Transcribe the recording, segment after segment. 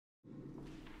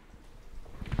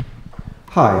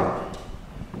Hi.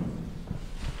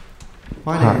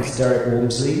 My name is Derek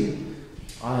Walmsley.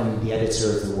 I'm the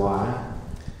editor of The Wire.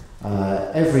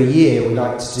 Every year we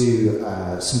like to do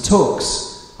some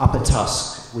talks up at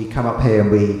Tusk. We come up here and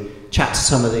we chat to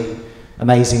some of the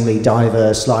amazingly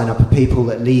diverse lineup of people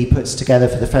that Lee puts together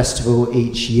for the festival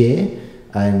each year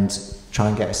and try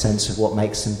and get a sense of what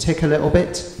makes them tick a little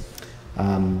bit.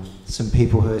 Some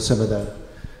people who are some of the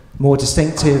more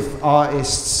distinctive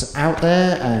artists out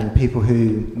there and people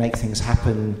who make things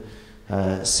happen,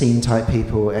 scene type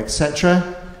people,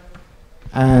 etc.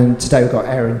 And today we've got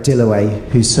Aaron Dilloway,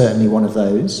 who's certainly one of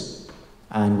those,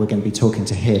 and we're going to be talking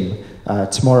to him.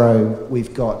 Tomorrow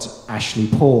we've got Ashley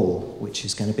Paul, which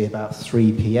is going to be about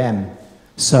 3 p.m.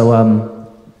 So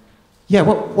yeah,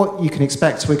 what you can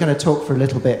expect, we're going to talk for a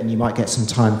little bit and you might get some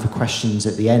time for questions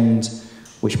at the end,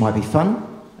 which might be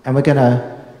fun. And we're going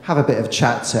to have a bit of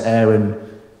chat to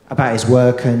Aaron about his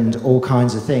work and all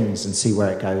kinds of things and see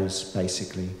where it goes,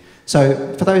 basically.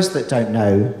 So for those that don't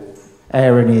know,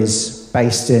 Aaron is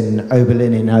based in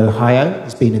Oberlin in Ohio.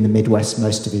 He's been in the Midwest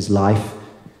most of his life.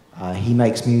 He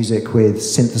makes music with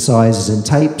synthesizers and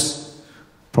tapes,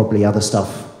 probably other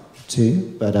stuff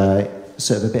too, but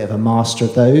sort of a bit of a master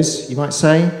of those, you might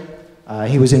say.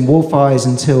 He was in Wolfeyes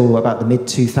until about the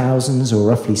mid-2000s, or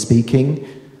roughly speaking,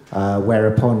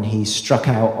 whereupon he struck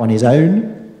out on his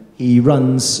own. He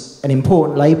runs an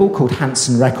important label called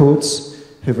Hanson Records,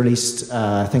 who've released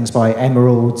things by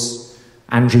Emeralds,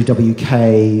 Andrew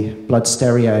WK, Blood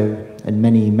Stereo, and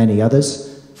many, many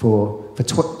others for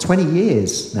 20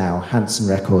 years now, Hanson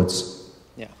Records.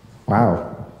 Yeah.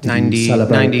 Wow.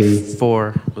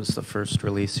 94 was the first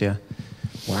release, yeah.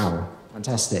 Wow,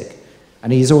 fantastic.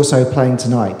 And he's also playing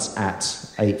tonight at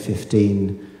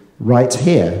 8:15 right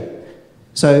here.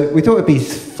 So we thought it'd be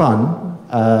fun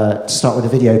to start with a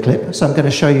video clip. So I'm going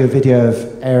to show you a video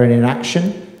of Aaron in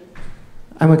action,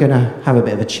 and we're going to have a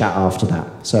bit of a chat after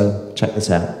that. So check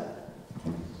this out.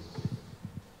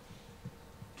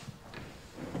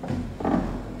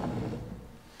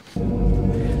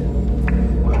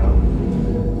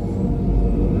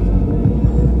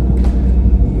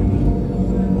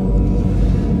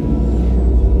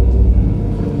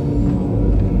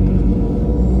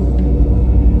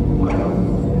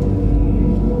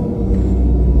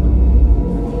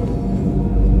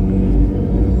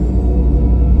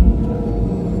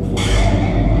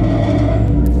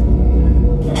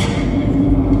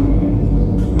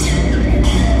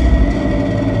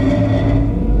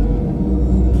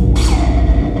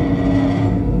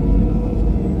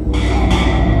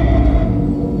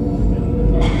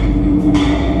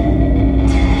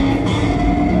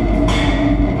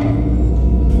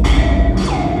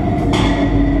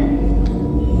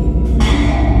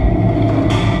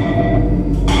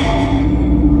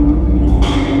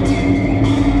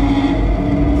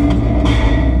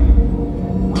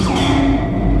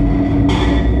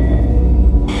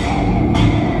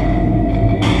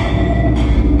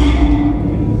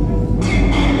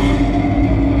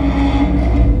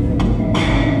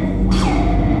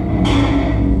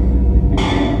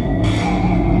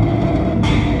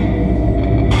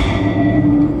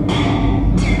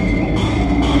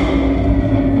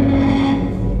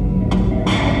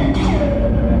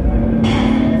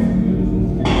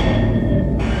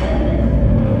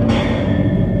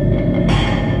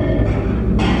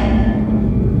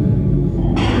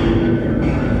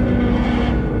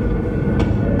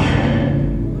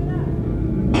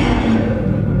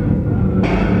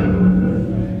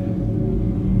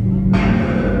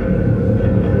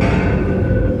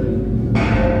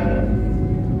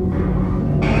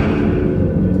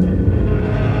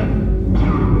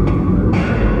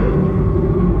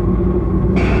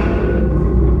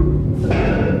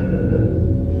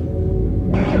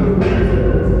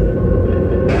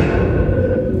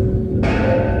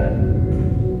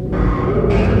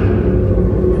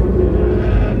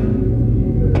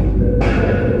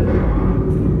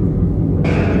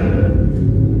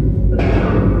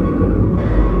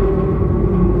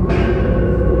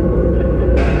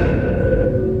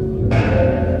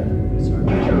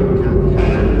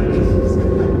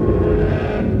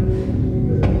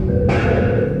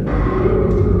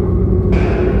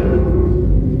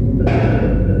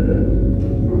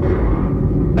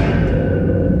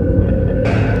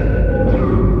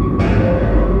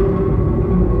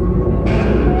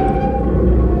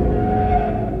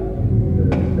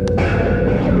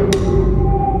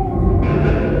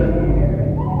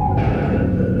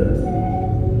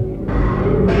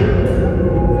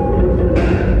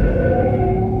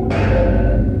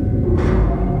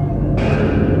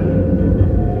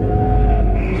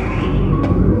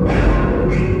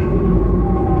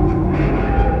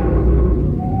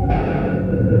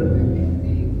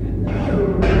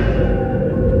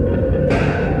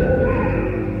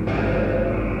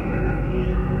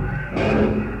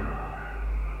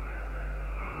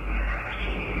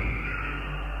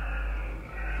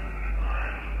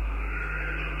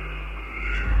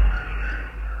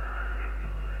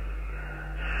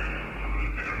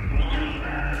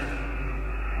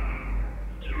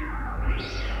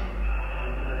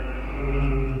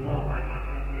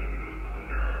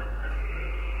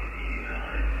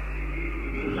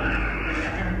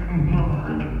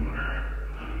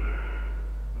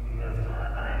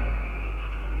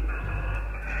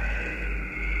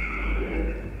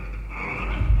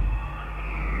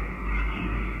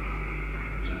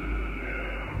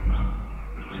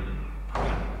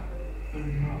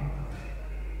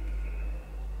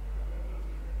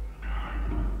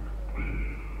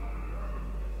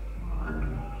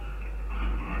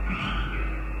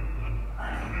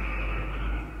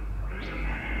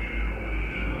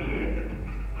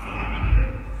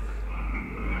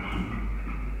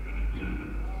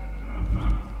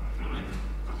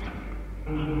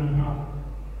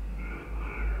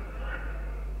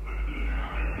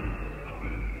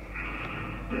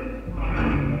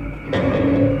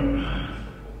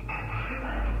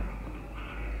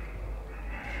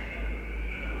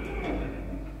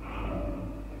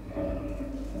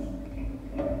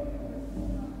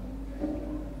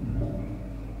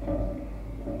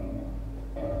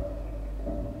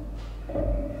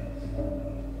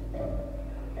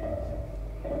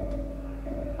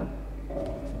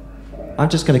 I'm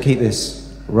just going to keep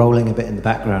this rolling a bit in the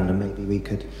background and maybe we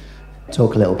could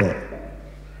talk a little bit.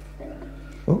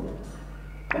 Oh.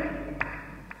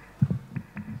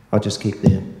 I'll just keep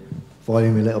the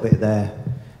volume a little bit there.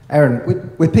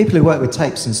 Aaron, with people who work with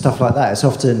tapes and stuff like that, it's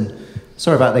often...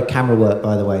 Sorry about the camera work,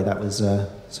 by the way. That was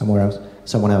someone else.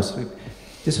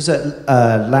 This was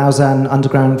at Lausanne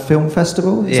Underground Film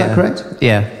Festival, is that correct?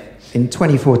 Yeah. In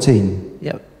 2014.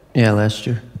 Yep. Yeah, last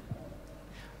year.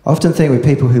 I often think with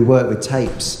people who work with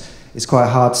tapes, it's quite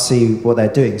hard to see what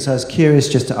they're doing. So I was curious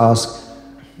just to ask,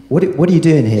 what are you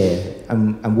doing here,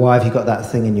 and why have you got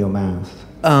that thing in your mouth?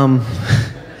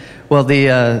 Well,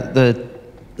 the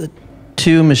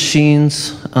two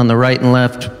machines on the right and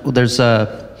left, there's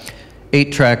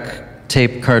 8-track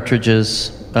tape cartridges,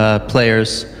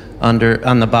 players on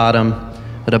the bottom,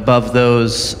 but above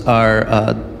those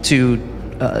are 2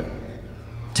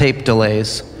 tape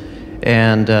delays,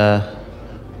 and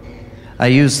I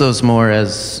use those more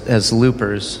as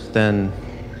loopers than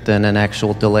an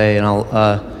actual delay, and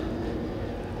I'll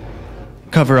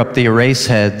cover up the erase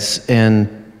heads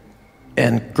and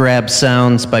grab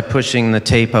sounds by pushing the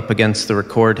tape up against the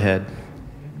record head.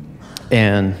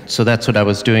 And so that's what I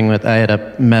was doing with. I had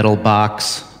a metal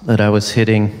box that I was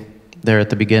hitting there at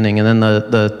the beginning, and then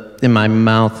the in my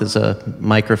mouth is a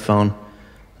microphone.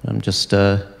 I'm just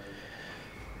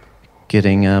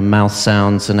getting mouth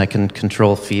sounds, and I can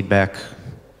control feedback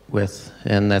with,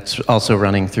 and that's also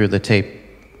running through the tape.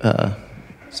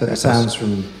 So the sounds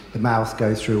from the mouth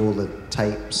go through all the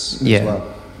tapes as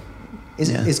well?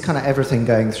 Is kind of everything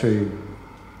going through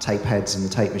tape heads and the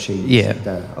tape machines? Yeah.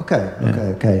 There?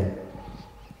 Okay.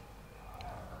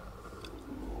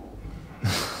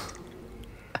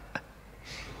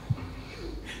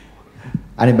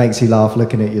 And it makes you laugh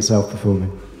looking at yourself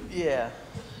performing? Yeah,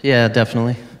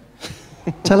 definitely.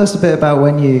 Tell us a bit about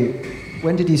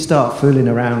when did you start fooling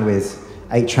around with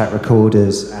 8-track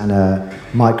recorders and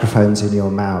microphones in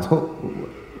your mouth?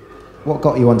 What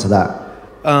got you onto that?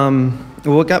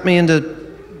 What got me into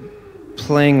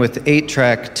playing with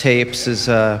 8-track tapes is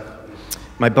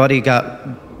my buddy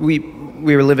we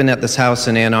were living at this house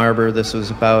in Ann Arbor. This was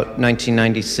about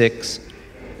 1996,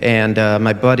 and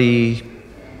my buddy,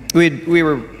 we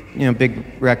were big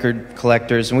record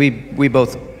collectors, and we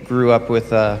both grew up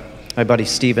with my buddy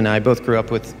Steve and I both grew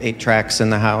up with 8-tracks in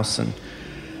the house, and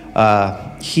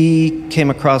he came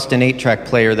across an 8-track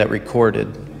player that recorded,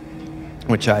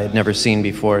 which I had never seen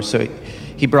before. So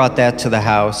he brought that to the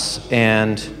house,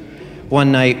 and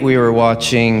one night we were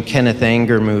watching Kenneth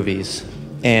Anger movies,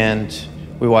 and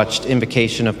we watched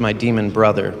Invocation of My Demon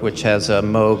Brother, which has a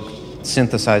Moog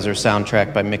synthesizer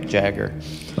soundtrack by Mick Jagger.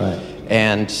 Right.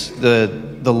 And the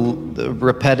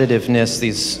repetitiveness,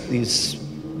 these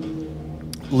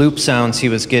loop sounds he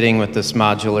was getting with this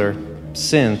modular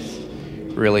synth,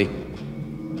 really,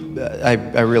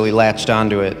 I really latched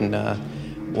onto it and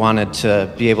wanted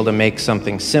to be able to make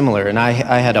something similar. And I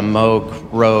had a Moog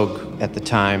Rogue at the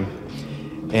time,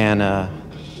 and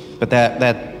but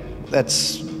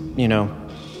that's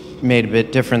made a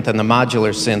bit different than the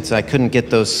modular synths. I couldn't get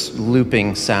those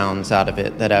looping sounds out of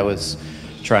it that I was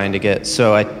trying to get.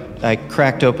 So I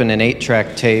cracked open an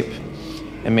 8-track tape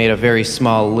and made a very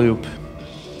small loop,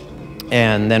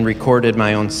 and then recorded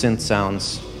my own synth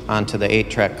sounds onto the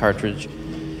 8-track cartridge.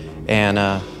 And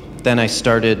then I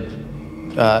started,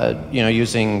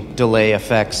 using delay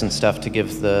effects and stuff to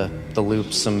give the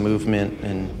loops some movement,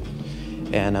 and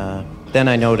then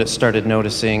I started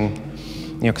noticing,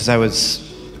 because I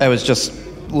was just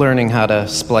learning how to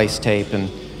splice tape, and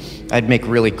I'd make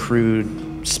really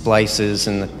crude splices,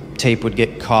 and the tape would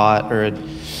get caught,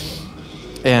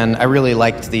 and I really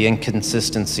liked the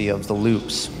inconsistency of the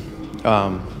loops.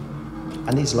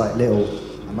 And these are like little,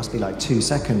 it must be like 2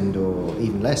 second or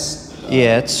even less.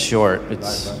 Yeah, it's short.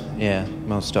 It's right. Yeah,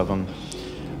 most of them.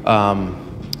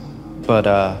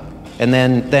 And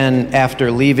then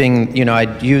after leaving, you know,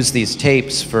 I'd use these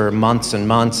tapes for months and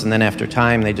months, and then after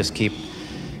time, they just keep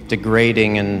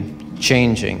degrading and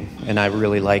changing. And I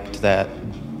really liked that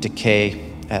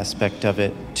decay aspect of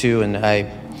it too. And I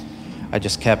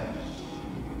just kept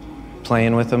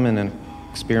playing with them and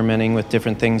experimenting with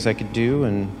different things I could do.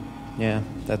 And yeah,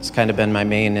 that's kind of been my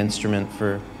main instrument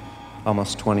for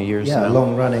almost 20 years now. Yeah, a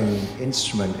long-running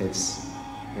instrument. It's,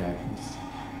 you know,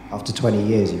 after 20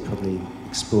 years, you probably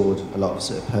explored a lot of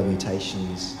sort of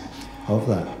permutations of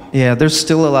that. Yeah, there's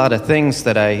still a lot of things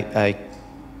that I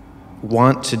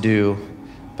want to do,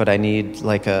 but I need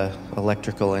like a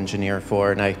electrical engineer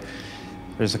for, and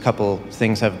there's a couple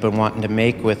things I've been wanting to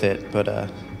make with it, but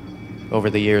over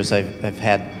the years I've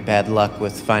had bad luck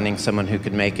with finding someone who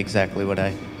could make exactly what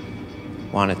I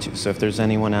wanted to. So if there's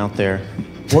anyone out there,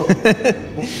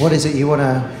 what is it you want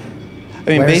to? I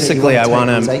mean, basically, I want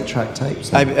to 8-track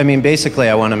tapes. I mean, basically,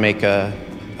 I want to make a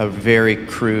very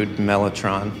crude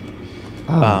mellotron.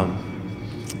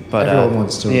 But everyone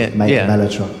wants to make a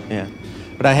mellotron. Yeah,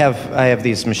 but I have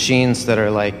these machines that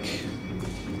are like,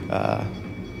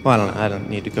 well, I don't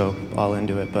need to go all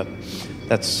into it, but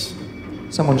that's.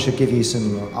 Someone should give you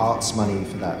some arts money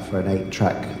for that, for an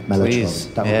 8-track mellotron. Please,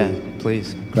 that would be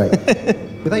please. Great.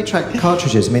 With 8-track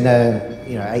cartridges, I mean, they're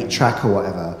 8-track or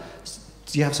whatever.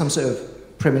 Do you have some sort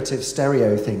of primitive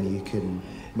stereo thing you can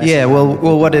mess around with?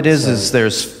 Well, what it is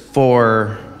there's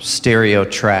 4 stereo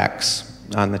tracks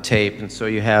on the tape, and so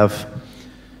you have,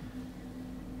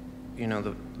 you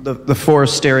know, the 4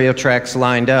 stereo tracks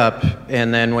lined up,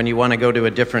 and then when you want to go to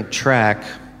a different track,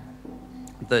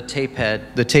 the tape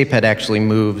head actually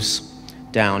moves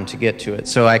down to get to it.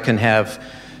 So I can have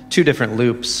 2 different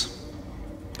loops,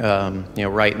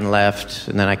 right and left,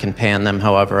 and then I can pan them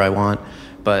however I want,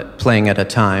 but playing at a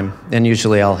time. And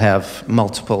usually I'll have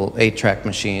multiple 8-track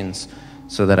machines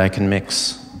so that I can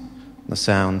mix the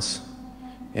sounds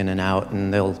in and out,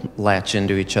 and they'll latch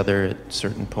into each other at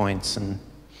certain points and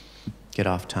get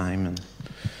off time. And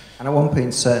at one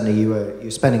point, certainly, you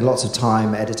were spending lots of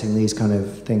time editing these kind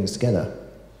of things together.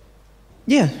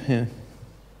 Yeah.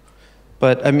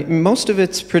 But I mean, most of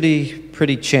it's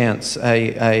pretty chance.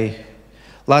 I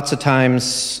lots of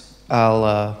times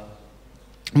I'll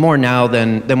more now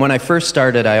than when I first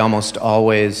started. I almost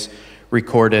always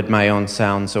recorded my own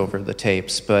sounds over the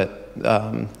tapes. But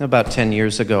about 10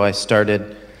 years ago, I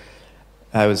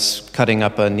was cutting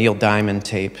up a Neil Diamond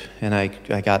tape, and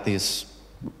I got these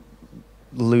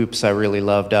loops I really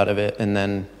loved out of it, and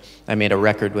then I made a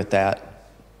record with that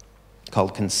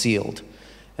called Concealed,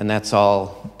 and that's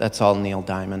all Neil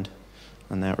Diamond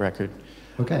on that record.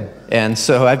 Okay. And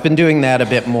so I've been doing that a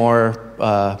bit more,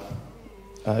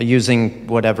 using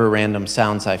whatever random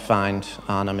sounds I find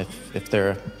on them.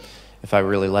 If I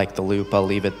really like the loop, I'll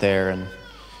leave it there. And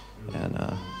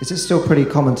is it still pretty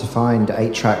common to find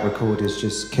 8-track recorders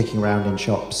just kicking around in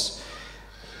shops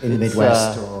in the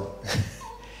Midwest? Or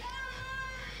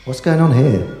what's going on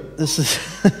here? This is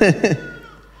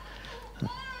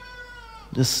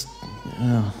just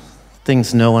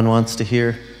things no one wants to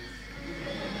hear.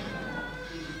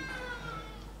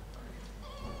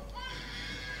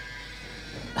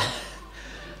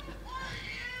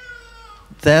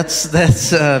 That's because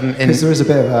there is a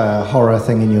bit of a horror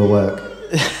thing in your work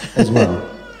as well.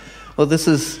 Well, this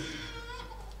was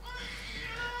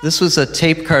a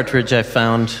tape cartridge I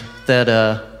found that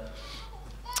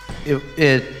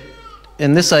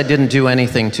and this I didn't do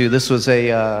anything to. This was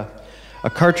a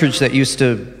cartridge that used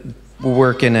to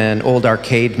work in an old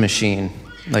arcade machine,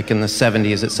 like in the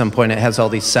 70s. At some point, it has all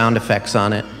these sound effects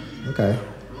on it. Okay.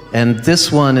 And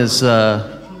this one is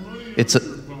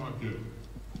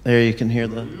there you can hear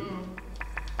the.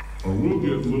 Or we'll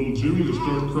get little Jimmy to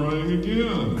start crying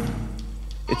again.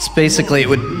 It's basically, it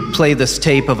would play this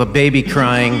tape of a baby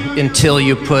crying until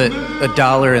you put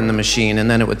 $1 in the machine, and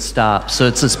then it would stop. So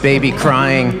it's this baby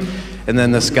crying, and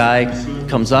then this guy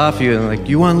comes off you and like,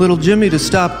 you want little Jimmy to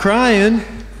stop crying?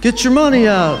 Get your money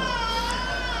out.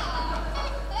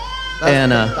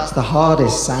 That's the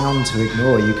hardest sound to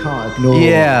ignore. You can't ignore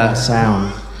that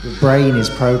sound. Your brain is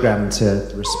programmed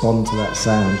to respond to that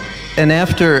sound. And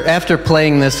after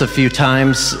playing this a few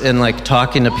times and like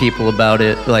talking to people about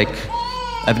it, like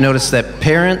I've noticed that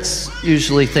parents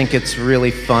usually think it's really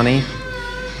funny,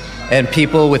 and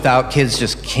people without kids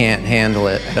just can't handle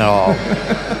it at all.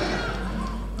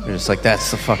 They're just like,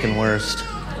 that's the fucking worst.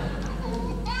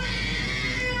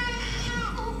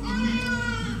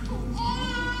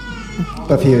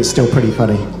 But for you, it's still pretty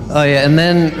funny. Oh yeah, and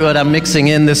then what I'm mixing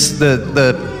in this,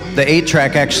 the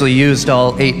 8-track actually used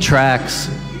all 8 tracks,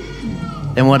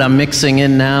 and what I'm mixing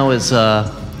in now is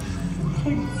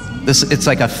this. It's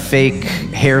like a fake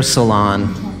hair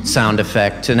salon sound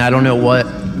effect, and I don't know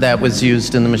what that was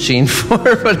used in the machine for,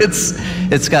 but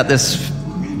it's got this,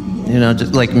 you know,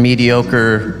 just like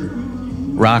mediocre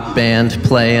rock band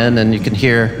playing, and you can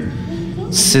hear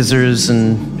scissors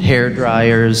and hair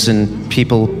dryers and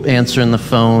people answering the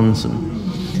phones.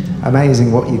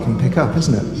 Amazing what you can pick up,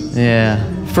 isn't it?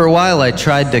 Yeah. For a while I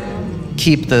tried to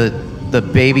keep the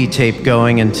baby tape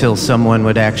going until someone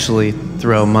would actually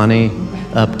throw money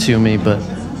up to me, but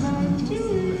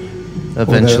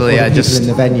eventually or the I just in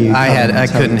the venue I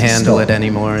couldn't handle stop. it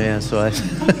anymore, yeah, so I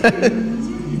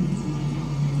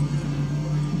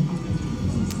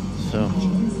so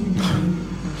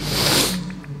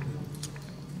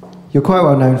You're quite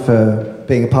well known for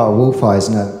being a part of Wolf Eyes,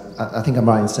 and I think I'm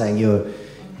right in saying you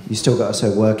still got a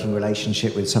sort of working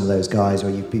relationship with some of those guys, or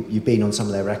you've been on some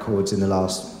of their records in the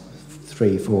last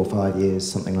 3, 4, 5 years,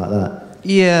 something like that.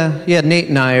 Yeah, Nate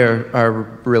and I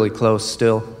are really close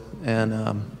still, and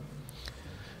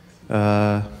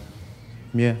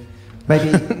yeah.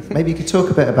 Maybe you could talk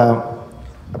a bit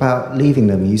about leaving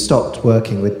them. You stopped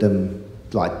working with them,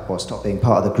 stopped being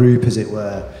part of the group, as it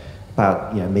were,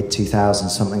 about mid-2000s,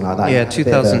 something like that. Yeah,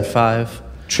 2005.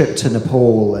 Trip to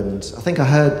Nepal, and I think I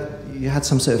heard you had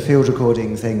some sort of field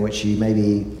recording thing which you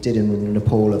maybe did in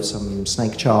Nepal of some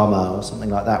Snake Charmer or something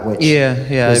like that, which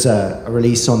was a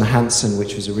release on Hanson,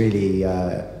 which was a really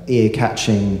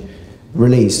ear-catching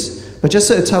release. But just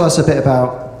sort of tell us a bit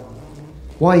about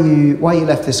why you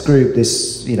left this group,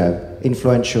 this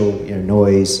influential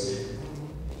noise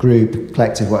group,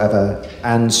 collective, whatever,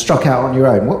 and struck out on your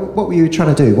own. What were you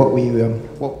trying to do? What were you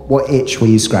what itch were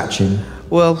you scratching?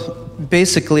 Well,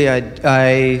 basically, it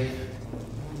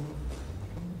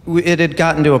had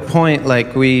gotten to a point,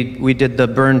 like we did the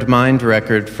Burned Mind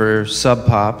record for Sub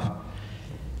Pop,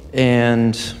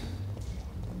 and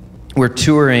we're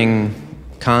touring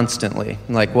constantly.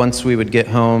 Like once we would get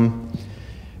home,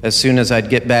 as soon as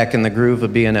I'd get back in the groove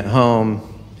of being at home,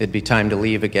 it'd be time to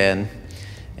leave again.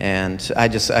 And I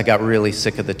got really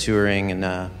sick of the touring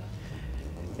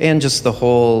and just the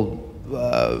whole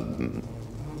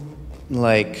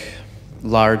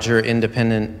larger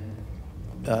independent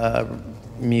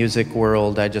music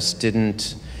world. I just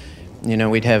didn't,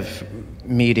 we'd have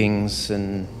meetings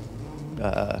and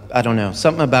I don't know,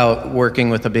 something about working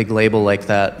with a big label like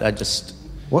that.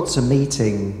 What's a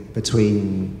meeting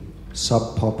between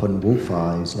Sub Pop and Wolf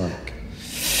Eyes like?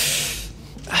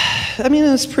 I mean,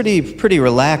 it was pretty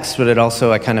relaxed, but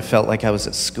I kind of felt like I was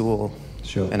at school.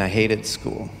 Sure. And I hated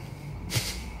school.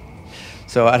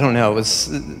 So I don't know, it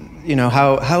was,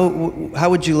 how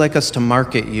would you like us to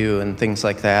market you and things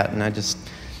like that, and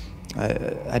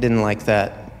I didn't like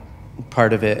that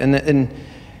part of it.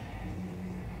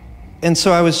 And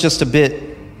so I was just a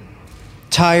bit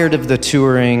tired of the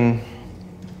touring.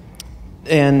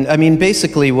 And I mean,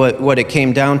 basically what it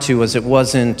came down to was it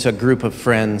wasn't a group of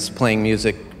friends playing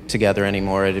music together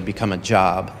anymore. It had become a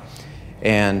job.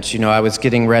 And, I was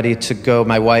getting ready to go.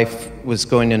 My wife was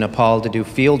going to Nepal to do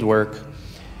field work.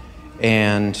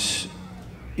 And,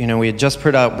 we had just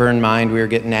put out Burn Mind. We were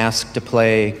getting asked to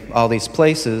play all these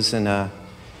places. And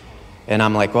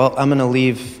I'm like, well, I'm going to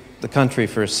leave the country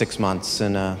for 6 months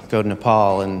and go to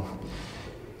Nepal. And,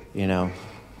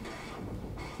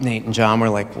 Nate and John were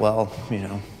like, well,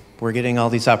 we're getting all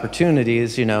these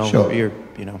opportunities, Sure.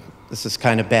 This is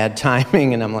kind of bad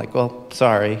timing. And I'm like, well,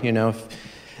 sorry, and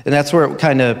that's where it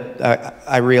kind of,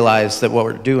 I realized that what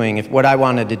we're doing, what I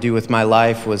wanted to do with my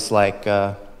life was like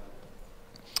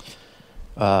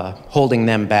holding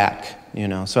them back,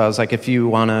 So I was like, if you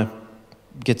want to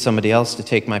get somebody else to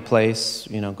take my place,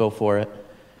 go for it.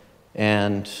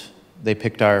 And they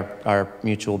picked our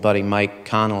mutual buddy, Mike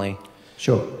Connolly,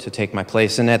 Sure. to take my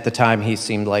place. And at the time, he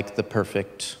seemed like the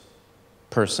perfect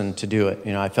person to do it.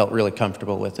 I felt really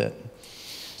comfortable with it.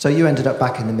 So you ended up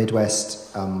back in the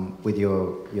Midwest with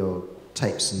your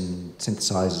tapes and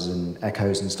synthesizers and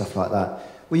echoes and stuff like that.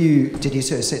 Did you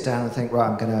sort of sit down and think, right,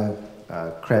 I'm going to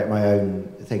create my own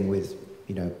thing with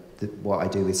what I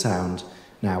do with sound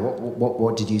now?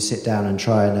 What did you sit down and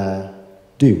try and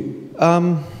do?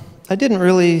 I didn't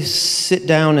really sit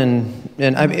down and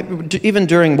even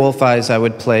during Wolf Eyes, I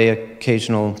would play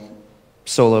occasional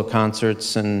solo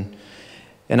concerts, and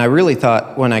I really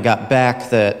thought when I got back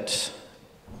that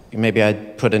maybe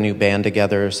I'd put a new band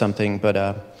together or something, but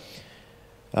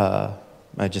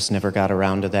I just never got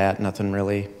around to that. Nothing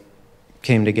really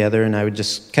came together, and I would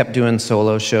just kept doing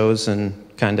solo shows and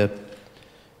kind of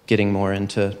getting more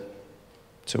into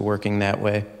working that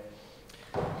way.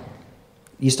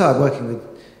 You started working with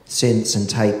synths and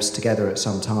tapes together at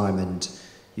some time, and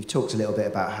you've talked a little bit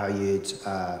about how you'd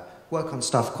work on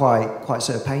stuff quite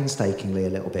sort of painstakingly a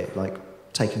little bit, like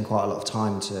taking quite a lot of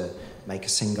time to make a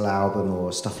single album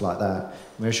or stuff like that.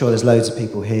 I'm sure there's loads of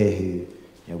people here who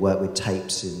work with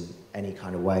tapes in any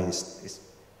kind of way. It's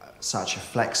such a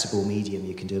flexible medium.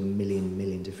 You can do a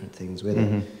million different things with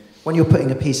it. When you're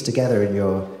putting a piece together and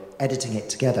you're editing it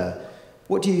together,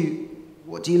 when do you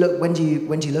look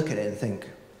at it and think,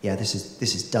 yeah, this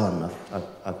is done.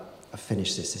 I've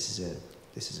finished this. This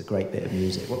is a great bit of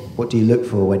music. What do you look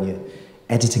for when you're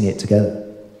editing it together?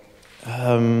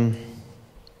 I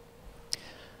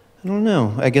don't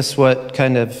know. I guess what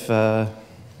kind of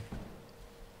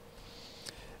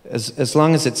as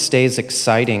long as it stays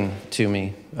exciting to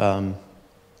me, I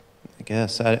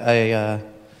guess I'm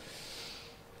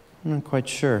not quite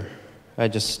sure. I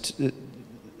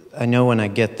know when I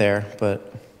get there,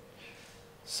 but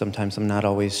sometimes I'm not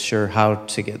always sure how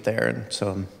to get there, and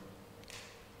so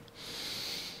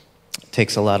it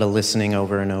takes a lot of listening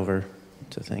over and over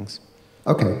to things.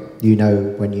 Okay, you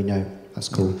know when you know. That's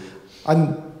cool.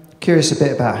 I'm curious a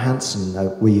bit about Hanson.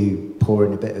 Were you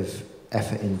pouring a bit of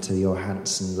effort into your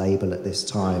Hanson label at this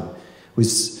time?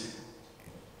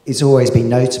 It's always been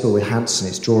notable with Hanson,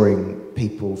 it's drawing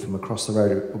people from across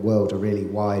the world, a really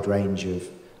wide range of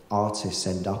artists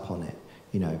end up on it.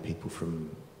 People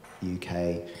from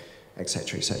UK,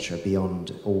 etc.,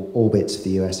 beyond all bits of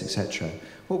the US, etc.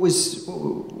 What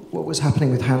was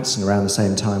happening with Hanson around the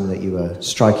same time that you were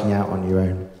striking out on your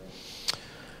own?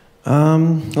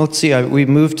 Let's see.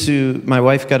 My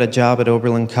wife got a job at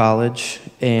Oberlin College,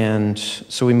 and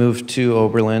so we moved to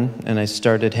Oberlin, and I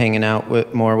started hanging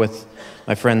out more with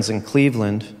my friends in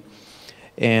Cleveland.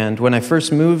 And when I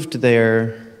first moved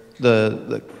there,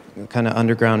 the kind of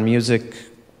underground music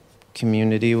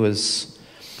community was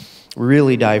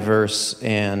really diverse,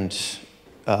 and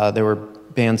there were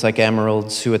bands like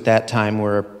Emeralds, who at that time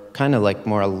were kind of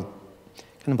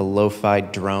a lo-fi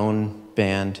drone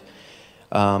band.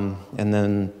 And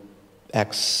then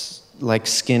acts like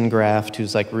Skin Graft,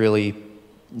 who's like really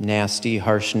nasty,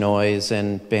 harsh noise,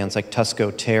 and bands like Tusk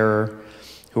Terror,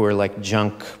 who are like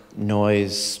junk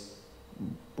noise,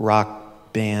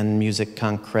 rock band music,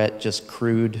 concrete, just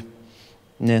crudeness.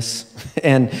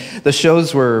 And the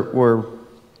shows were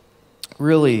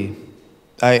really,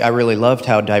 I really loved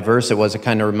how diverse it was. It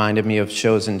kind of reminded me of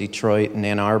shows in Detroit and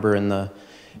Ann Arbor in the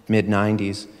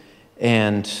mid-'90s.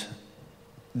 And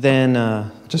then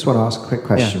just want to ask a quick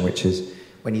question, which is,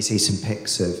 when you see some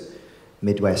pics of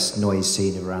Midwest noise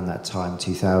scene around that time,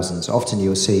 2000s, often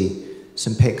you'll see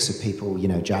some pics of people,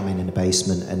 jamming in a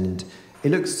basement, and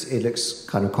it looks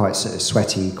kind of quite sort of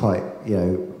sweaty, quite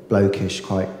blokish,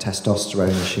 quite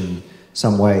testosterone-ish in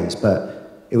some ways,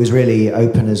 but it was really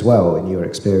open as well in your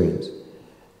experience.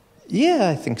 Yeah,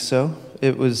 I think so.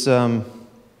 It was a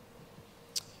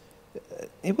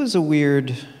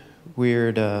weird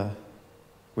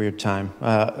time.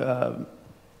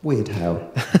 Weird how?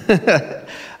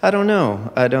 I don't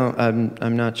know.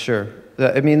 I'm not sure.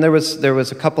 I mean, there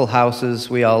was a couple houses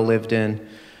we all lived in.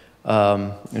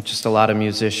 Just a lot of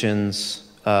musicians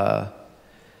and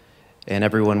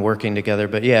everyone working together.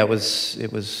 But yeah, it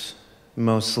was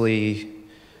mostly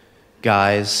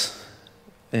guys,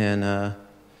 and I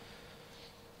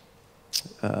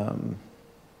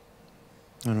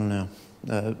don't know.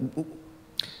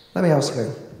 Let me ask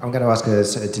I'm going to ask a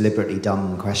sort of deliberately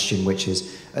dumb question, which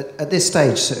is, at this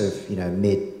stage, sort of,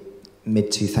 mid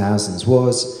 2000s,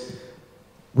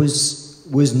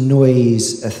 was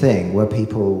noise a thing? Were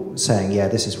people saying, yeah,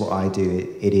 this is what I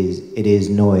do, it is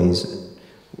noise?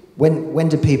 When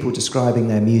did people describing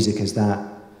their music as that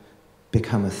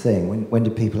become a thing? When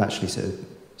did people actually sort of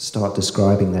start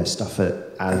describing their stuff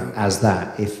as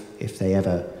that, if they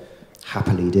ever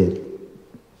happily did?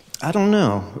 I don't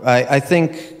know. I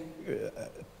think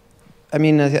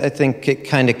it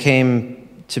kind of came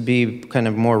to be kind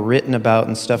of more written about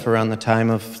and stuff around the time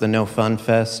of the No Fun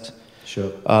Fest.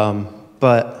 Sure.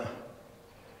 But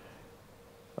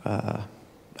I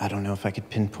don't know if I could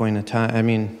pinpoint a time. I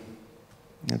mean,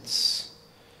 it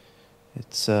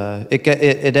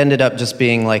ended up just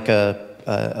being like a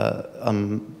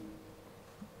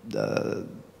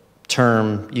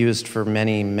term used for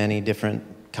many different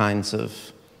kinds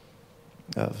of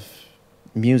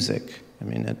music. I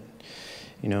mean,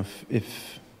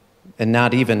 if and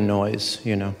not even noise,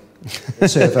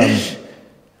 Sort of,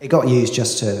 it got used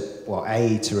just to,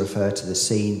 to refer to the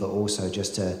scene, but also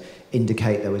just to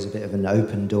indicate there was a bit of an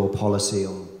open door policy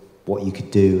on what you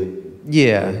could do?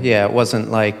 Yeah, it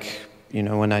wasn't like, you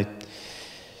know, when I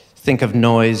think of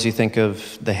noise, you think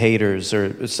of the haters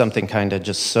or something kind of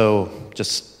just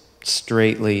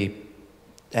straightly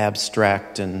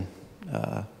abstract and,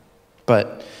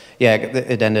 but yeah,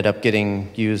 it ended up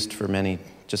getting used for many,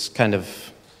 just kind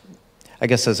of, I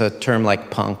guess as a term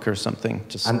like punk or something.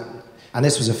 Just and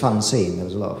this was a fun scene. There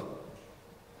was a lot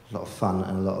of fun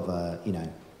and a lot of, you know,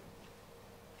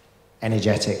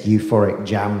 energetic, euphoric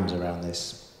jams around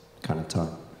this kind of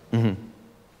time. Mm-hmm.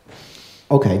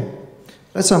 Okay.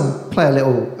 Let's play a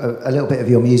little bit of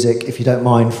your music, if you don't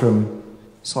mind, from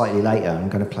slightly later. I'm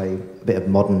going to play a bit of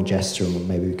modern gesture, and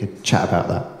maybe we could chat about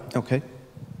that. Okay.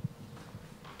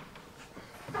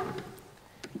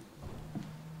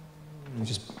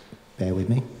 Just bear with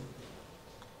me.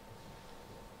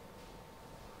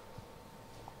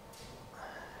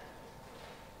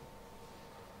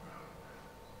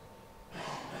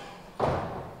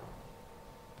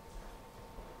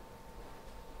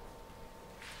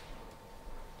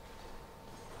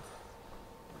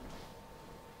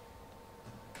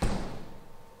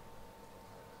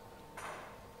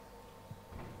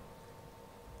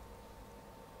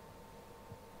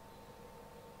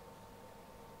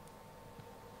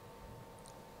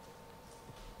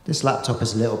 This laptop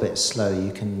is a little bit slow.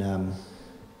 You can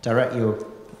direct your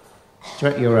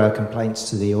complaints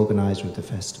to the organizer of the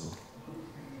festival.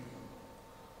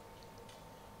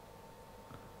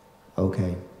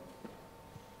 Okay.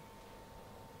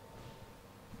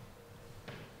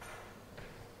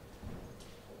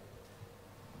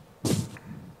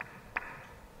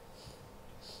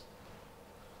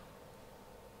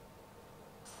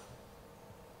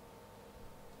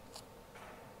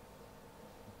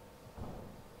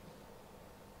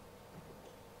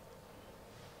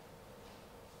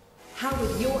 How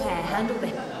would your hair handle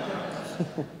this?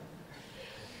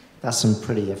 That's some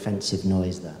pretty offensive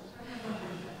noise there.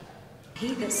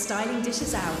 He that's styling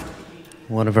dishes out.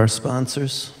 One of our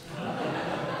sponsors.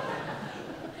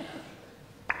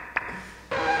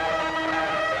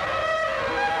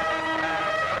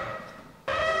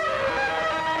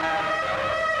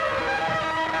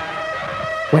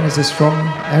 When is this from,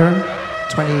 Aaron?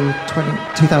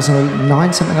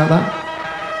 2009, something like that?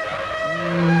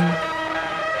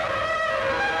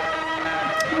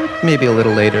 Maybe a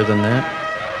little later than that.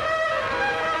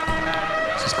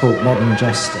 This is called Modern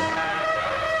Jester.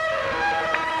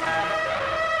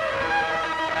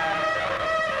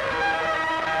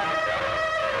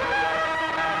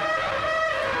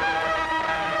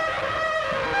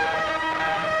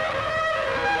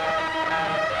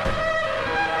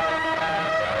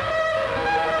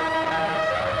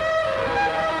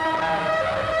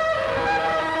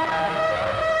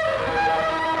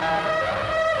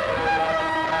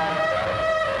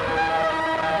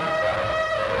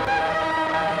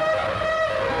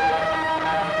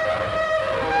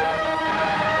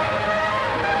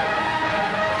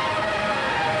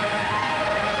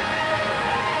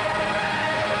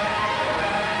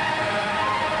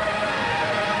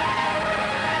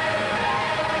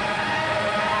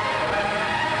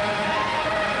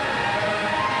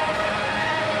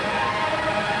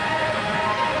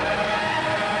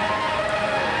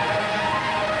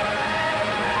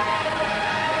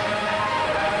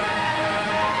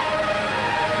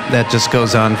 That just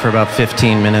goes on for about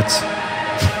 15 minutes.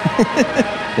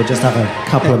 We'll just have a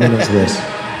couple of minutes of this.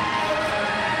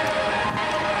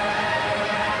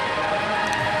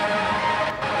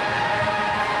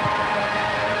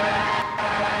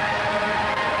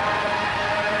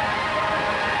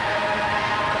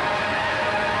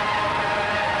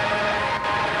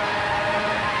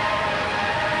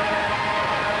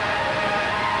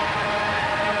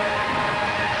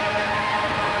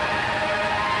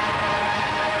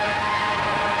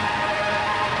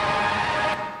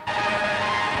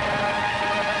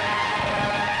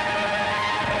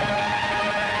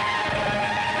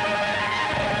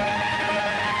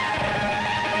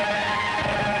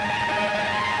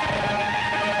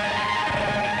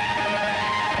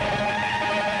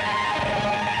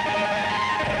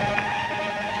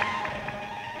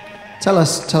 Tell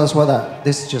us what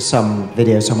this is just some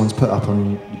video someone's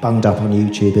bunged up on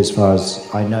YouTube, as far as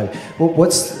I know.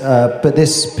 But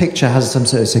this picture has some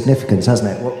sort of significance, hasn't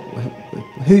it?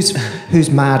 Whose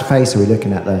mad face are we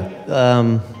looking at there?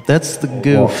 That's the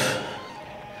goof.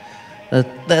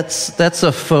 That's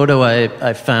a photo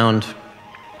I found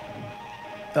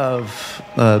of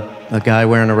a guy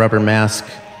wearing a rubber mask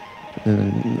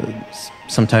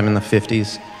sometime in the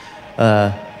 50s.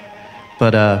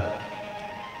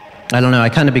 I don't know, I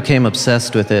kind of became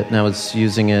obsessed with it, and I was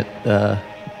using it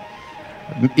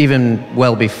even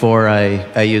well before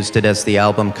I used it as the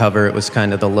album cover. It was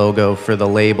kind of the logo for the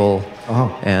label.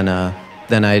 Oh. And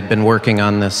then I'd been working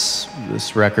on this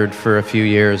record for a few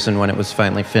years, and when it was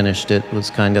finally finished, it was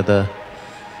kind of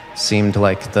seemed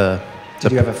like the...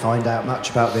 Did you ever find out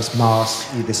much about this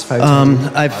mask, this photo?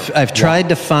 I've tried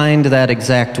to find that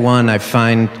exact one. I've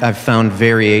found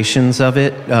variations of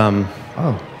it.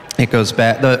 It goes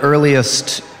back. The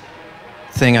earliest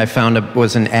thing I found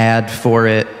was an ad for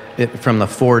it from the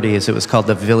 40s. It was called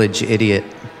The Village Idiot,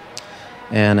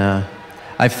 and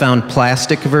I found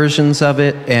plastic versions of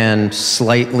it and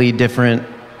slightly different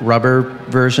rubber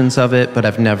versions of it, but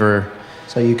I've never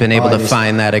been able to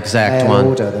find that exact one.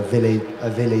 Order a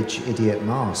village idiot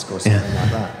mask or something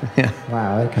like that. Yeah.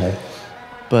 Wow. Okay.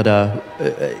 But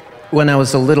when I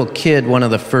was a little kid, one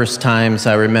of the first times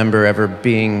I remember ever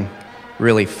being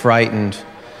really frightened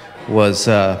was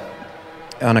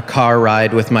on a car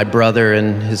ride with my brother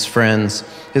and his friends,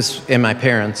 and my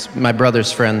parents. My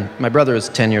brother's friend. My brother is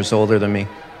 10 years older than me,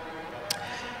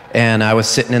 and I was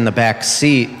sitting in the back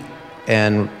seat,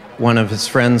 and one of his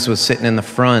friends was sitting in the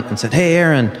front and said, "Hey,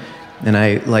 Aaron." And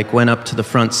I went up to the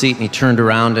front seat, and he turned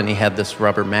around and he had this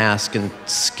rubber mask and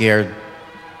scared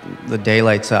the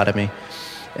daylights out of me.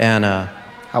 And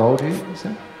how old are you?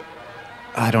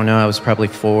 I don't know. I was probably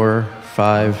 4,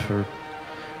 5,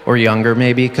 or younger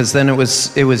maybe, because then it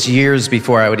was years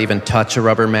before I would even touch a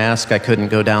rubber mask. I couldn't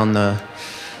go down the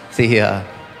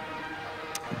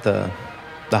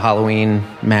Halloween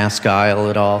mask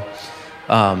aisle at all.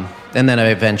 And then I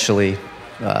eventually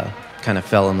kind of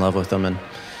fell in love with them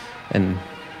and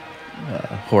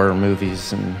horror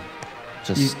movies and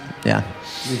just, yeah.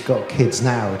 You've got kids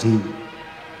now. Do you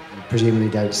presumably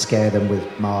don't scare them with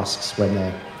masks when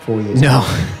they're 4 years old?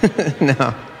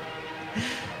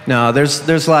 No,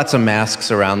 there's lots of masks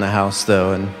around the house,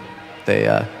 though, and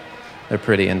they're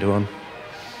pretty into them.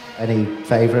 Any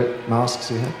favorite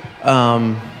masks you have?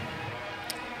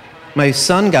 My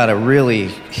son got a really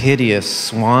hideous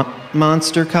swamp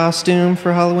monster costume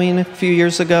for Halloween a few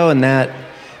years ago, and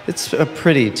it's a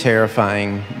pretty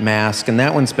terrifying mask, and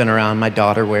that one's been around. My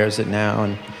daughter wears it now,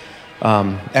 and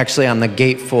actually on the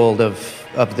gatefold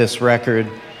of this record,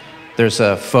 there's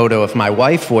a photo of my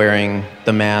wife wearing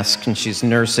the mask, and she's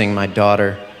nursing my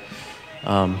daughter,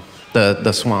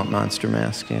 the swamp monster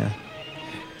mask, yeah.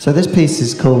 So this piece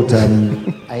is called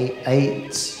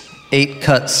Eight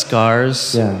Cut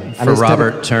Scars, yeah. for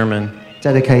Robert Terman.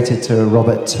 Dedicated to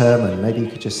Robert Terman. Maybe you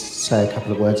could just say a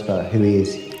couple of words about who he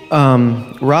is.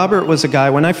 Robert was a guy,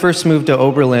 when I first moved to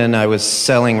Oberlin, I was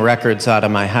selling records out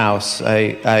of my house.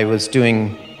 I was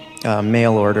doing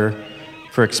mail order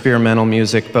for experimental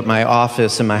music, but my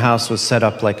office in my house was set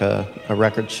up like a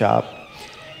record shop.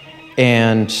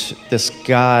 And this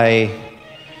guy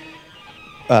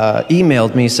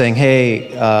emailed me saying,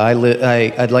 "Hey,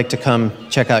 I'd like to come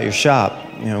check out your shop.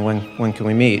 You know, when can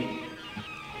we meet?"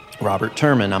 Robert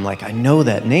Terman. I'm like, I know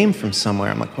that name from somewhere.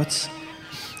 I'm like, what's...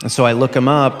 And so I look him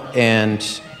up, and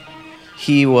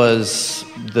he was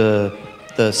the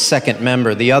second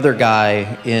member, the other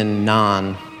guy in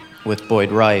Non with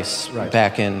Boyd Rice, right,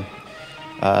 back in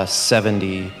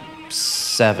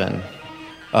 77.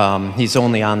 He's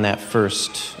only on that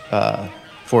first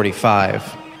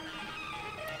 45,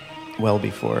 well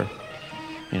before,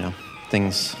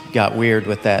 things got weird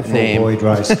with that name. Boyd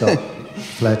Rice got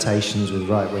flirtations with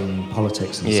right-wing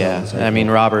politics and so on. Yeah, I mean,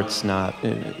 Robert's not,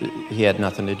 he had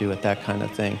nothing to do with that kind of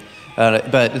thing.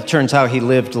 But it turns out he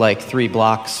lived like 3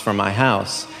 blocks from my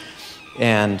house.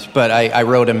 But I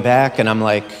wrote him back, and I'm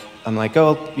like,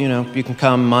 oh, you can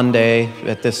come Monday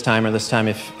at this time or this time.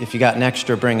 If you got an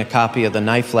extra, bring a copy of the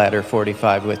Knife Ladder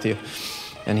 45 with you.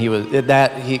 And he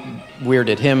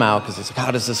weirded him out, because he's like,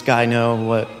 how does this guy know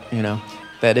what,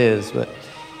 that is?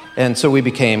 And so we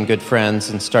became good friends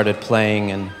and started playing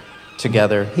and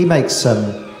together. He makes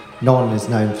Non is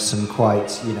known for some quite,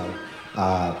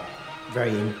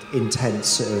 very intense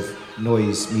sort of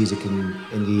noise music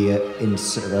in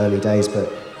sort of early days,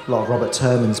 but a lot of Robert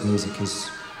Terman's music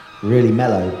is really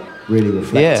mellow, really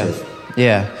reflective.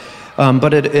 Yeah.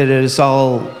 But it's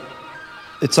also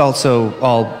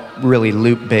all really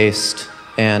loop based,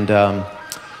 and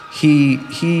he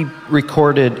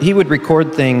would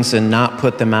record things and not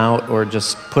put them out, or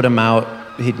just put them out.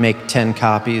 He'd make 10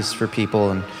 copies for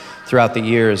people, and throughout the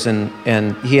years, and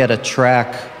he had a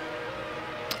track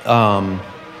on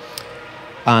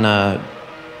a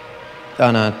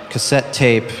cassette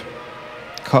tape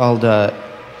called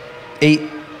Eight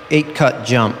Cut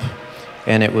Jump,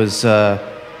 and it was a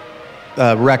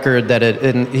record that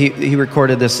he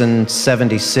recorded this in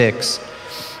 '76,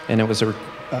 and it was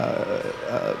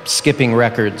Skipping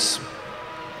Records,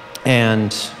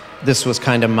 And this was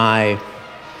kind of my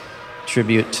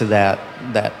tribute to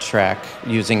that track,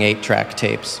 using 8-track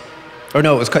tapes. Or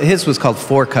no, his was called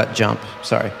 4-Cut Jump,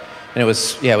 sorry. And it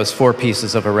was 4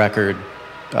 pieces of a record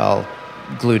all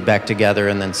glued back together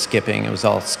and then skipping. It was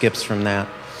all skips from that.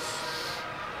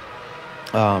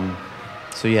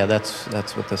 So yeah,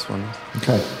 that's what this one is.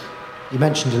 Okay. You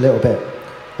mentioned a little bit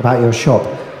about your shop,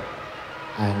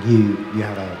 and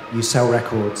you sell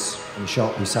records in the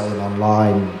shop, you sell them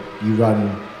online, you run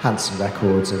Hanson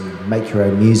Records and make your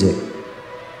own music.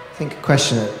 I think a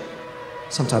question that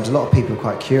sometimes a lot of people are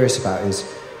quite curious about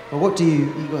is, well, what do you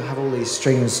have all these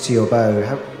strings to your bow,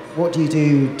 what do you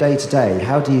do day to day?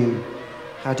 How do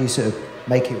you sort of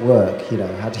make it work, you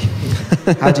know, how do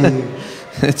you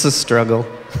It's a struggle.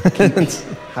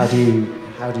 how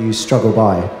do you struggle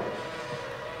by?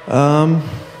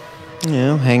 You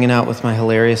know, hanging out with my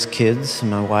hilarious kids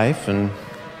and my wife, and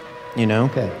you know,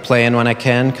 playing when I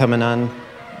can, coming on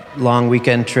long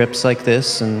weekend trips like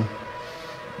this, and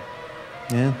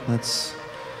yeah, that's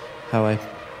how I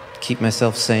keep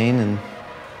myself sane and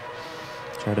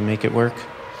try to make it work.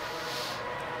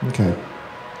 Okay.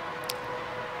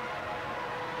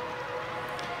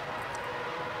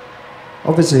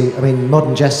 Obviously, I mean,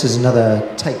 Modern Jest is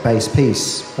another tape-based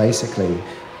piece, basically,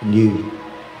 and you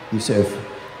sort of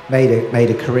made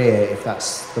a career, if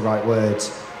that's the right word,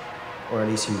 or at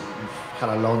least you've had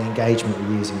a long engagement with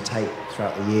using tape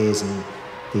throughout the years and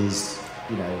these,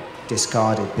 you know,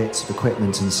 discarded bits of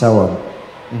equipment and so on.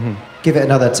 Mm-hmm. Give it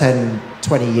another 10,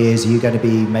 20 years, are you going to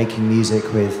be making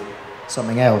music with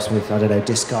something else, with, I don't know,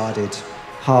 discarded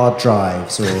hard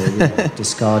drives or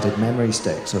discarded memory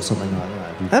sticks or something like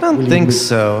that? I don't think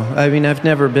so. I mean, I've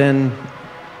never been...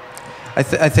 I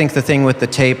think the thing with the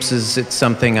tapes is it's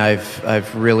something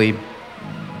I've really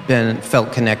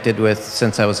felt connected with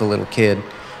since I was a little kid.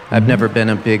 Mm-hmm. I've never been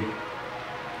a big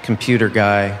computer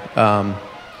guy,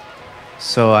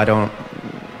 so I don't.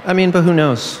 I mean, but who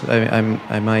knows?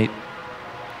 I might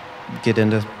get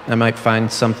into. I might find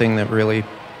something that really.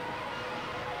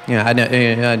 Yeah, I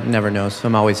never know. So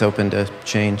I'm always open to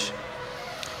change.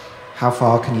 How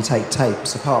far can you take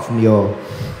tapes apart from your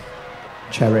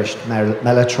cherished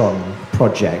Mellotron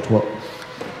project? What?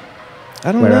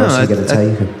 I don't know. Where else are you going to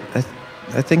take them?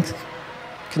 I think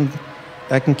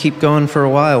I can keep going for a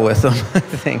while with them. I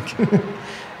think.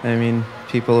 I mean,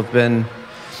 people have been.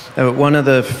 One of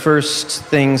the first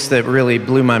things that really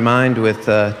blew my mind with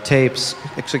tapes.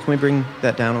 Actually, can we bring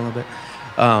that down a little bit?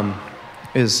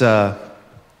 Does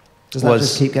that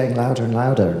just keep getting louder and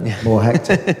louder and more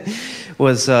hectic?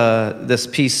 Was this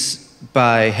piece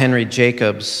by Henry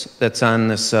Jacobs that's on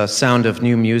this Sound of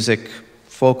New Music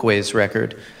Folkways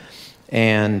record.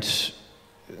 And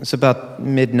it's about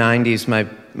mid-90s.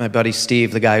 My buddy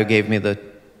Steve, the guy who gave me the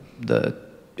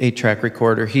 8-track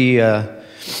recorder, he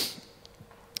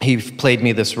played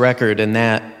me this record, and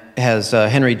that has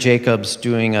Henry Jacobs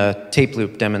doing a tape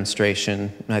loop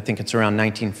demonstration. I think it's around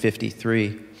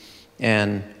 1953.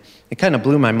 And it kind of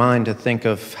blew my mind to think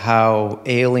of how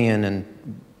alien and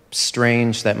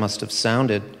strange that must have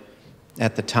sounded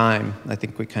at the time. I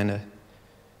think we kind of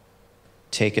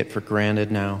take it for granted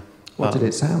now. What did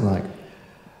it sound like?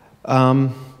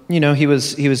 You know, he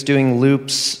was doing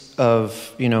loops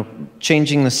of, you know,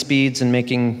 changing the speeds and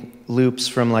making loops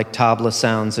from like tabla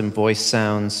sounds and voice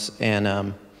sounds,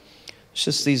 and it's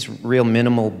just these real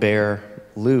minimal bare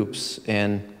loops,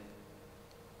 and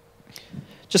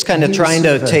just kind of trying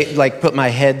to put my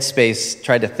head space,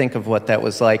 try to think of what that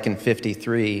was like in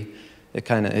 '53.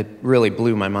 It really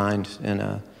blew my mind.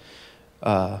 And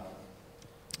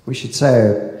we should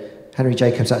say Henry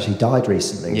Jacobs actually died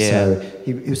recently. Yeah. So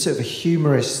he was sort of a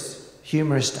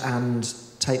humorist and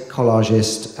tape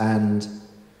collagist, and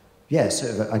yeah,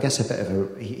 sort of I guess a bit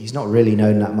of a. He's not really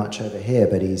known that much over here,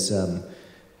 but he's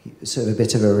sort of a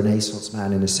bit of a Renaissance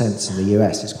man in a sense in the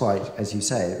US. It's quite, as you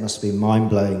say, it must have been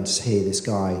mind-blowing to hear this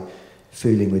guy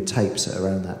fooling with tapes at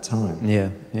around that time.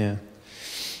 Yeah,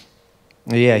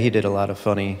 he did a lot of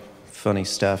funny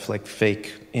stuff, like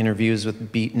fake interviews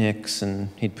with beatniks, and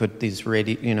he'd put these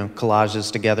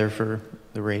collages together for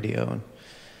the radio. And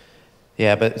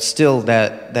yeah, but still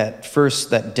that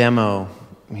demo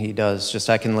he does, just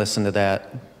I can listen to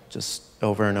that just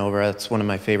over and over. That's one of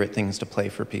my favorite things to play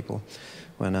for people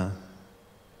when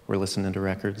we're listening to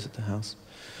records at the house.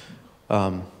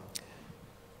 One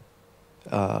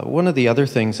of the other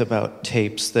things about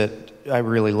tapes that I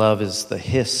really love is the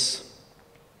hiss.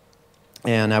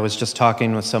 And I was just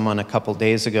talking with someone a couple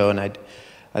days ago, and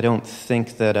I don't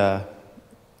think that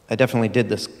I definitely did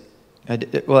this. I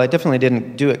definitely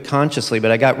didn't do it consciously,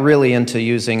 but I got really into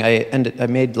using. I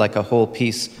made like a whole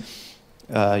piece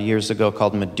years ago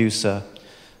called Medusa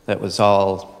that was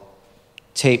all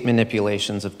tape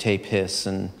manipulations of tape hiss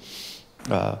and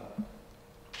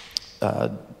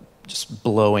just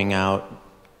blowing out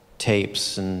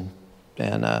tapes and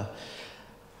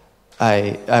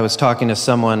I was talking to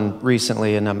someone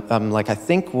recently, and I'm like, I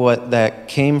think what that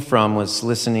came from was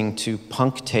listening to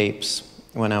punk tapes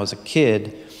when I was a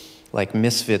kid, like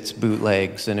Misfits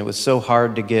bootlegs, and it was so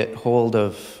hard to get hold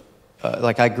of.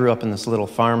 Like I grew up in this little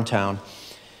farm town,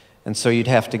 and so you'd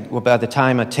have to. Well, by the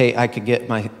time I could get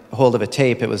my hold of a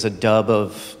tape, it was a dub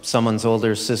of someone's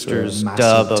older sister's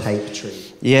dub of tape tree.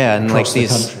 Yeah, and like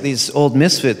these old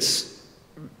Misfits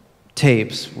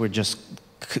tapes were just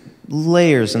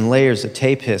layers and layers of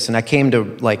tape hiss, and I came to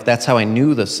like that's how I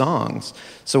knew the songs.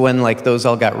 So when like those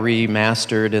all got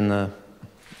remastered in the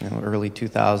early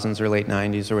 2000s or late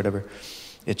 90s or whatever,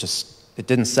 it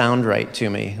didn't sound right to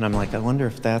me, and I'm like, I wonder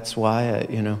if that's why I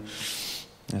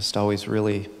just always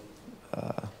really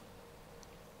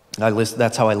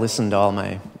that's how I listened to all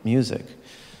my music.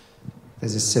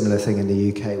 There's a similar thing in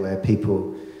the UK where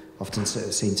people often sort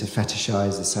of seem to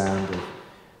fetishize the sound of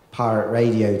pirate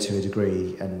radio to a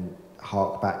degree and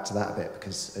hark back to that a bit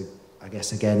because I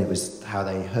guess again it was how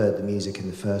they heard the music in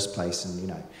the first place,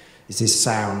 and is this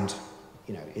sound,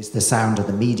 it's the sound of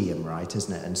the medium, right,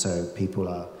 isn't it? And so people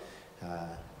are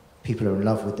in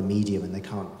love with the medium, and it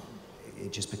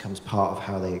just becomes part of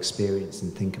how they experience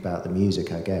and think about the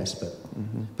music, I guess.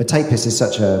 But tape hiss is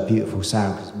such a beautiful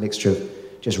sound because it's a mixture of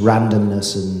just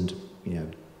randomness and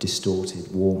distorted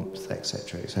warmth,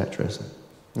 etc., etc. So.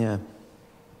 Yeah.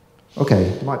 Okay,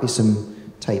 there might be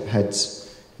some tape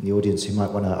heads in the audience who might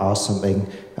want to ask something.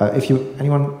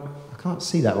 Anyone, I can't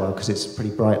see that well because it's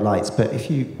pretty bright lights, but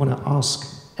if you want to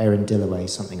ask Aaron Dilloway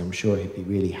something, I'm sure he'd be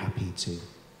really happy to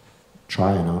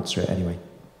try and answer it anyway.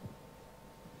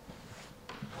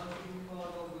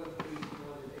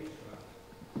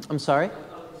 I'm sorry?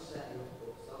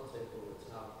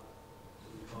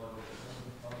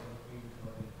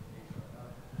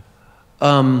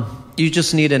 You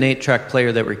just need an 8-track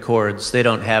player that records. They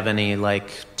don't have any like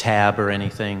tab or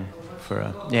anything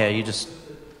for you just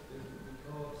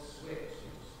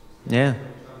I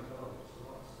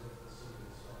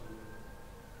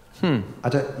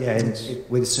don't. Yeah,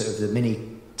 with sort of the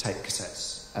mini tape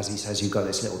cassettes, as he says, you've got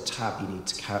this little tab you need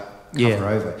to cover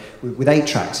over. With 8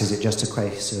 tracks, is it just a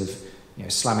case of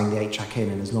slamming the 8-track in,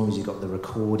 and as long as you've got the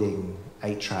recording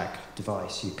 8-track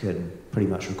device, you can pretty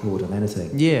much record on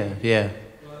anything? Yeah.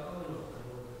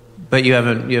 But you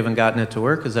haven't gotten it to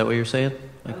work? Is that what you're saying?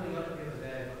 Like,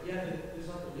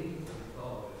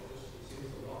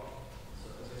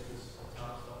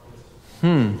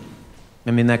 I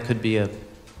mean, that could be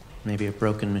maybe a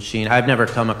broken machine. I've never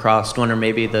come across one, or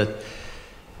maybe it's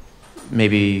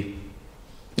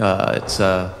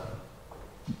a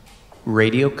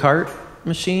radio cart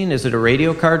machine. Is it a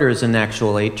radio cart or is it an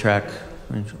actual 8-track?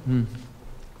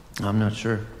 I'm not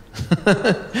sure.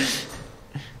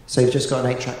 So you've just got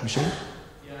an 8-track machine?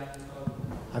 Yeah.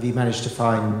 Have you managed to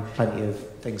find plenty of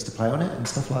things to play on it and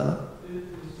stuff like that?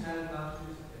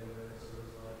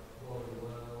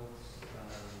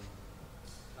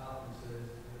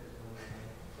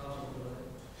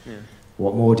 Yeah.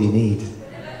 What more do you need?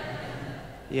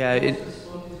 Yeah.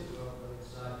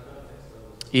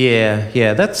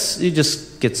 That's, you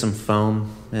just get some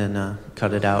foam and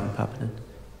cut it out and pop it in.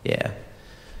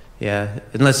 Yeah,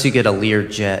 unless you get a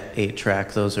Learjet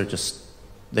 8-track, those are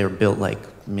they're built like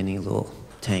mini little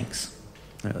tanks.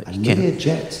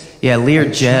 Learjet? Yeah,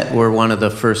 Learjet were one of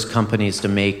the first companies to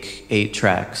make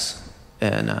 8-tracks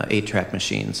and 8-track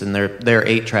machines, and their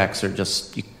 8-tracks are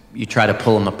just, you try to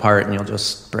pull them apart and you'll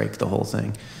just break the whole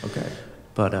thing. Okay.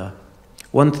 But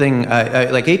one thing,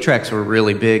 like 8-tracks were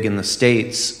really big in the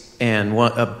States, and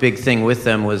a big thing with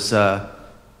them was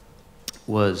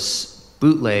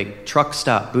truck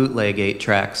stop bootleg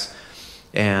 8-tracks,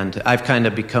 and I've kind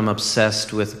of become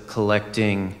obsessed with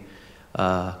collecting.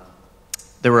 There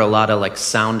were a lot of like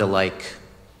sound-alike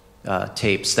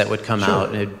tapes that would come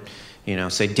out, and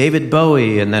it'd, say David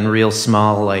Bowie, and then real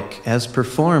small like as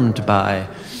performed by.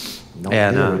 Not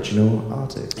the original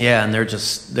artist. Yeah, and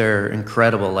they're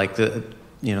incredible. Like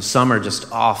some are just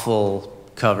awful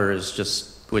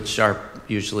covers, which are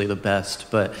usually the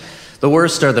best, but the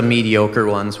worst are the mediocre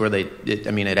ones where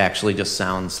it actually just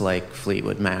sounds like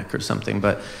Fleetwood Mac or something.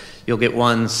 But you'll get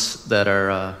ones that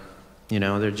are,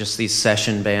 they're just these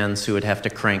session bands who would have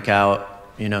to crank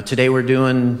out, today we're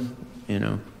doing,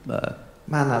 Man,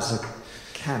 that's a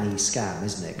canny scam,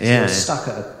 isn't it? 'Cause you're stuck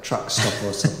at a truck stop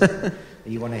or something.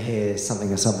 You want to hear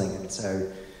something or something, and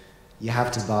so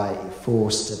you're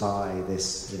forced to buy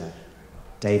this,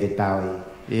 David Bowie,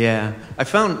 Yeah, I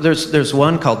found there's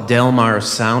one called Delmar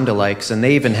Sound-alikes, and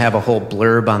they even have a whole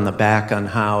blurb on the back on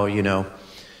how, you know,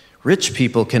 rich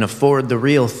people can afford the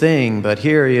real thing, but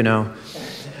here, you know,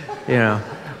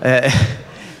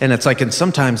 and it's like, and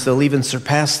sometimes they'll even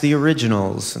surpass the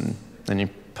originals, and then you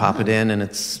pop it in, and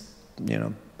it's, you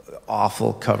know,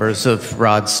 awful covers of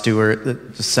Rod Stewart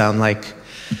that just sound like,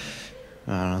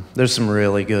 I don't know, there's some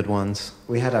really good ones.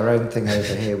 We had our own thing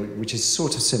over here, which is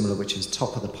sort of similar, which is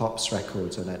Top of the Pops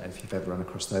records. I don't know if you've ever run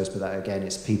across those, but that, again,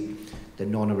 it's the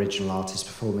non-original artists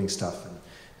performing stuff. And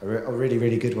a really,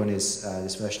 really good one is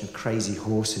this version of Crazy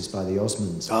Horses by the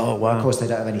Osmonds. Oh, wow. And of course, they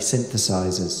don't have any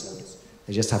synthesizers.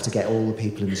 They just have to get all the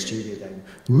people in the studio going,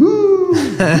 woo!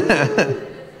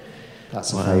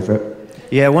 That's a favourite.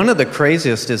 Yeah, one of the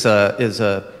craziest is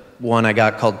a one I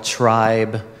got called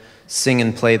Tribe, Sing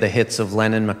and Play the Hits of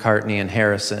Lennon, McCartney, and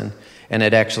Harrison. And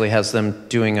it actually has them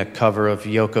doing a cover of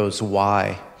Yoko's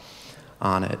Why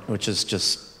on it, which is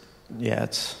just, yeah,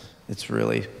 it's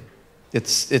really,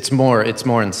 it's more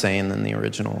insane than the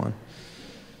original one.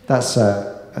 That's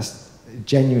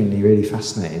genuinely really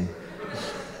fascinating.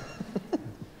 It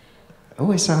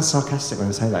always sounds sarcastic when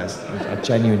I say that. I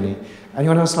genuinely.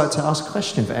 Anyone else like to ask a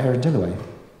question for Aaron Dilloway?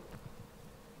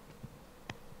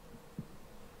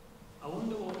 I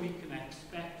wonder what we can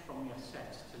expect from your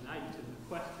sets tonight, and the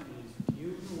question is, do you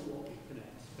know what we can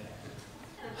expect?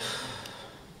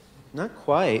 Not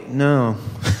quite, no.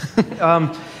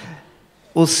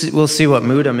 We'll see what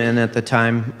mood I'm in at the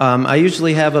time. I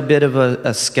usually have a bit of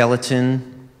a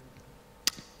skeleton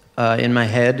in my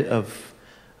head of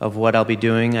what I'll be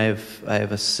doing. I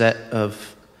have a set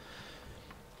of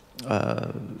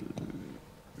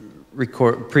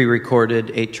pre-recorded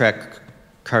 8-track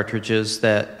cartridges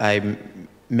that I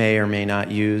may or may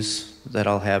not use, that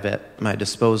I'll have at my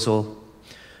disposal.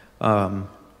 But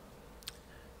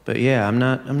yeah, I'm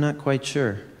not quite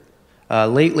sure.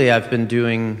 Lately, I've been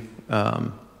doing.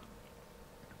 Well,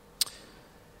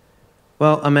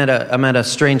 I'm at a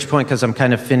strange point because I'm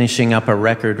kind of finishing up a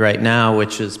record right now,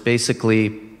 which is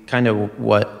basically kind of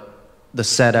what the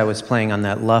set I was playing on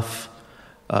that Luff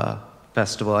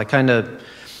festival. I kind of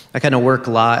work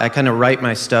live. I kind of write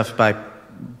my stuff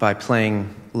by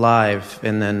playing live,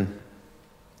 and then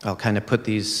I'll kind of put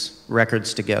these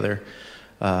records together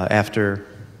after,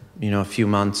 you know, a few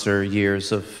months or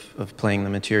years of playing the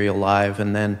material live,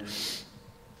 and then.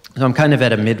 So I'm kind of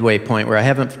at a midway point where I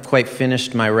haven't quite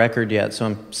finished my record yet, so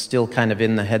I'm still kind of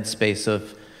in the headspace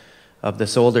of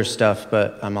this older stuff,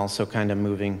 but I'm also kind of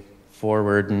moving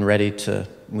forward and ready to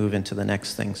move into the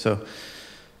next thing. So,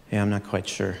 yeah, I'm not quite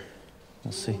sure.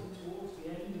 We'll see. Towards the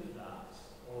end of that,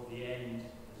 or the end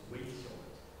as we saw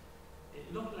it,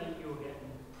 it looked like you were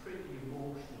getting pretty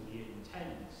emotionally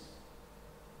intense.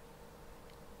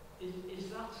 Is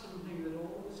that something that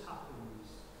always happens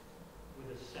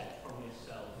with a set from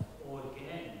yourself, or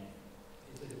again,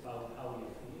 is it about how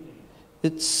you're feeling?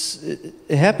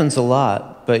 It happens a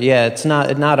lot, but yeah, it's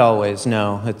not always.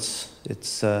 No,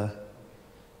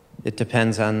 it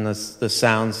depends on the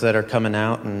sounds that are coming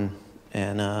out,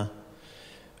 and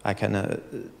I kind of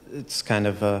it's kind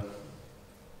of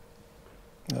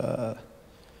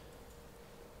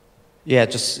yeah,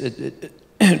 just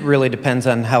it really depends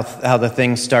on how the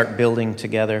things start building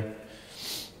together.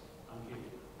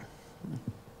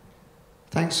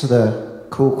 Thanks for the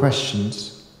cool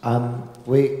questions.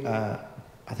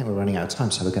 I think we're running out of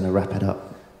time, so we're going to wrap it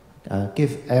up.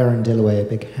 Give Aaron Dilloway a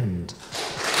big hand.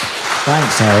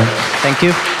 Thanks, Aaron. Thank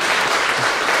you.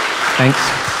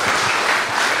 Thanks.